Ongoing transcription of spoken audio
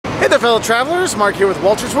there, fellow travelers. Mark here with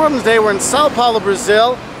Wolters World, and today we're in Sao Paulo,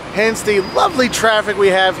 Brazil, hence the lovely traffic we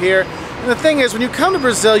have here. And the thing is, when you come to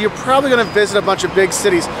Brazil, you're probably going to visit a bunch of big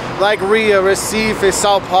cities like Rio, Recife,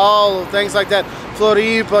 Sao Paulo, things like that,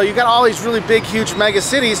 Floripa. You got all these really big, huge mega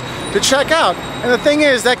cities to check out. And the thing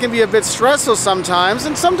is, that can be a bit stressful sometimes,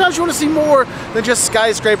 and sometimes you want to see more than just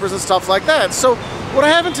skyscrapers and stuff like that. So what I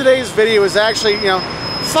have in today's video is actually,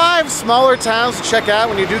 5 smaller towns to check out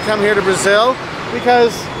when you do come here to Brazil,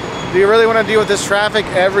 because do you really want to deal with this traffic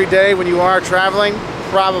every day when you are traveling?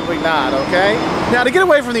 Probably not, okay? Now, to get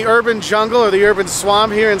away from the urban jungle or the urban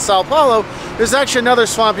swamp here in Sao Paulo, there's actually another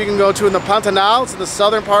swamp you can go to in the Pantanal. It's in the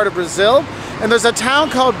southern part of Brazil. And there's a town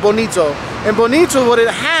called Bonito. And Bonito, what it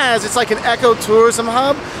has, it's like an ecotourism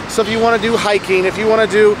hub. So if you want to do hiking, if you want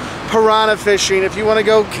to do piranha fishing, if you want to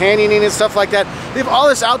go canyoning and stuff like that, they have all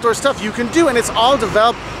this outdoor stuff you can do, and it's all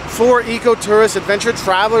developed for eco-tourist adventure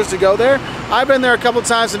travelers to go there. I've been there a couple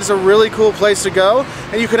times, and it's a really cool place to go.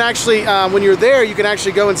 And you can actually, when you're there, you can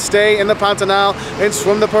actually go and stay in the Pantanal and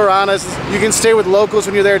swim the piranhas. You can stay with locals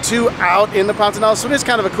when you're there too, out in the Pantanal. So it is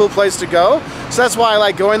kind of a cool place to go. So that's why I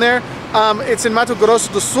like going there. It's in Mato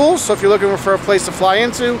Grosso do Sul, so if you're looking for a place to fly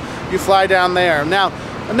into, you fly down there. Now,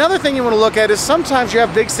 another thing you want to look at is sometimes you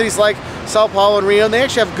have big cities like Sao Paulo and Rio, and they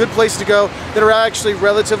actually have a good place to go that are actually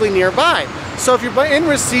relatively nearby. So if you're in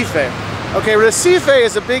Recife, okay, Recife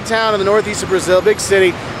is a big town in the northeast of Brazil, big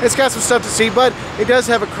city. It's got some stuff to see, but it does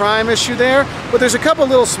have a crime issue there. But there's a couple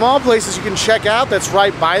little small places you can check out that's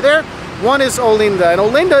right by there. One is Olinda, and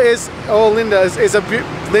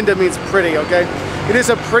Linda means pretty, okay? It is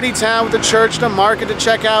a pretty town with a church and a market to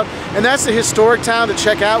check out, and that's a historic town to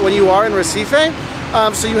check out when you are in Recife.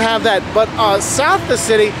 So you have that. But south of the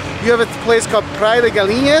city, you have a place called Praia de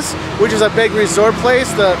Galinhas, which is a big resort place,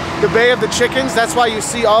 the Bay of the Chickens. That's why you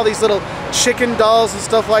see all these little chicken dolls and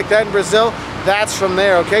stuff like that in Brazil. That's from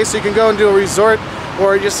there, okay? So you can go and do a resort,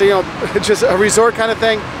 or just, just a resort kind of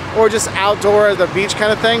thing, or just outdoor at the beach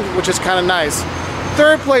kind of thing, which is kind of nice.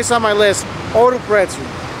 Third place on my list, Ouro Preto.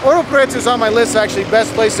 Ouro Preto is on my list, actually,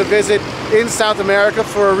 best place to visit in South America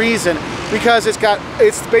for a reason, because it's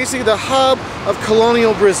basically the hub of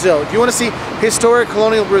colonial Brazil. If you want to see historic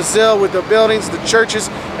colonial Brazil with the buildings, the churches,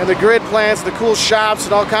 and the grid plans, the cool shops,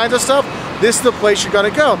 and all kinds of stuff, this is the place you're going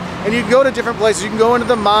to go. And you can go to different places. You can go into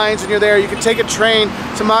the mines when you're there. You can take a train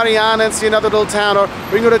to Mariana and see another little town, or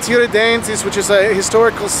you can go to Tiradentes, which is a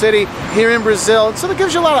historical city here in Brazil. And so that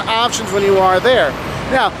gives you a lot of options when you are there.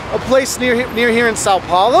 Now, a place near here in Sao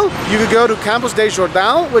Paulo, you could go to Campos de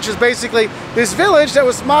Jordao, which is basically this village that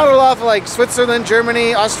was modeled off of like Switzerland,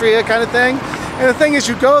 Germany, Austria kind of thing. And the thing is,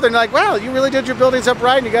 you go there and you're like, wow, you really did your buildings up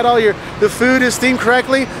right, and you got all the food is themed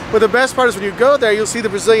correctly. But the best part is when you go there, you'll see the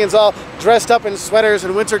Brazilians all dressed up in sweaters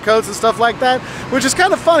and winter coats and stuff like that, which is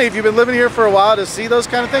kind of funny if you've been living here for a while to see those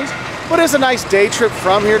kind of things. But it's a nice day trip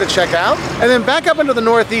from here to check out. And then back up into the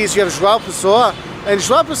northeast, you have Joao Pessoa. And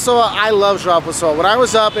Joao Pessoa, I love Joao Pessoa. When I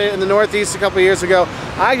was up in the northeast a couple of years ago,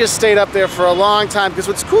 I just stayed up there for a long time, because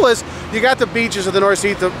what's cool is you got the beaches of the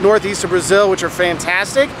northeast of Brazil, which are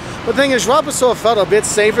fantastic. But the thing is, Joao Pessoa felt a bit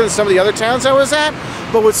safer than some of the other towns I was at.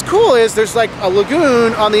 But what's cool is there's like a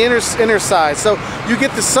lagoon on the inner side, so you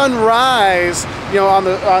get the sunrise, on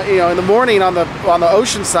the in the morning on the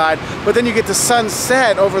ocean side. But then you get the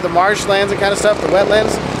sunset over the marshlands and kind of stuff, the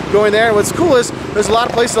wetlands going there. And what's cool is there's a lot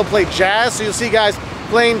of places they'll play jazz, so you'll see guys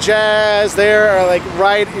playing jazz there, or like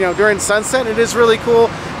right during sunset. It is really cool,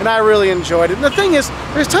 and I really enjoyed it. And the thing is,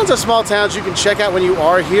 there's tons of small towns you can check out when you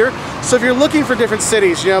are here. So if you're looking for different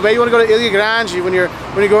cities, maybe you want to go to Ilha Grande when you're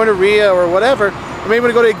going to Rio or whatever, or maybe you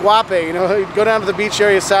want to go to Iguape, go down to the beach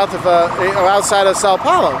area south of or outside of Sao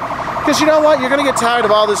Paulo. Because you know what, you're going to get tired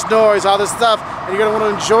of all this noise, all this stuff, and you're going to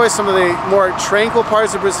want to enjoy some of the more tranquil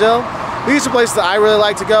parts of Brazil. These are places that I really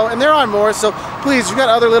like to go, and there are more, so please, you've got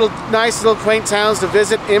other nice little quaint towns to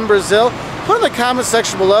visit in Brazil. Put in the comment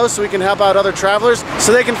section below so we can help out other travelers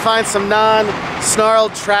so they can find some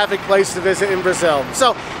non-snarled traffic place to visit in Brazil.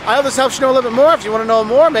 So I hope this helps you know a little bit more. If you want to know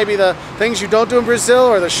more, maybe the things you don't do in Brazil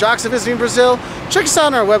or the shocks of visiting Brazil, check us out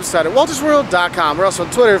on our website at woltersworld.com. We're also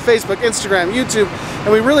on Twitter, Facebook, Instagram, YouTube,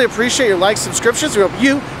 and we really appreciate your likes, subscriptions. We hope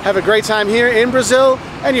you have a great time here in Brazil,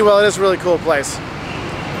 and it is a really cool place.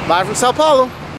 Bye from Sao Paulo.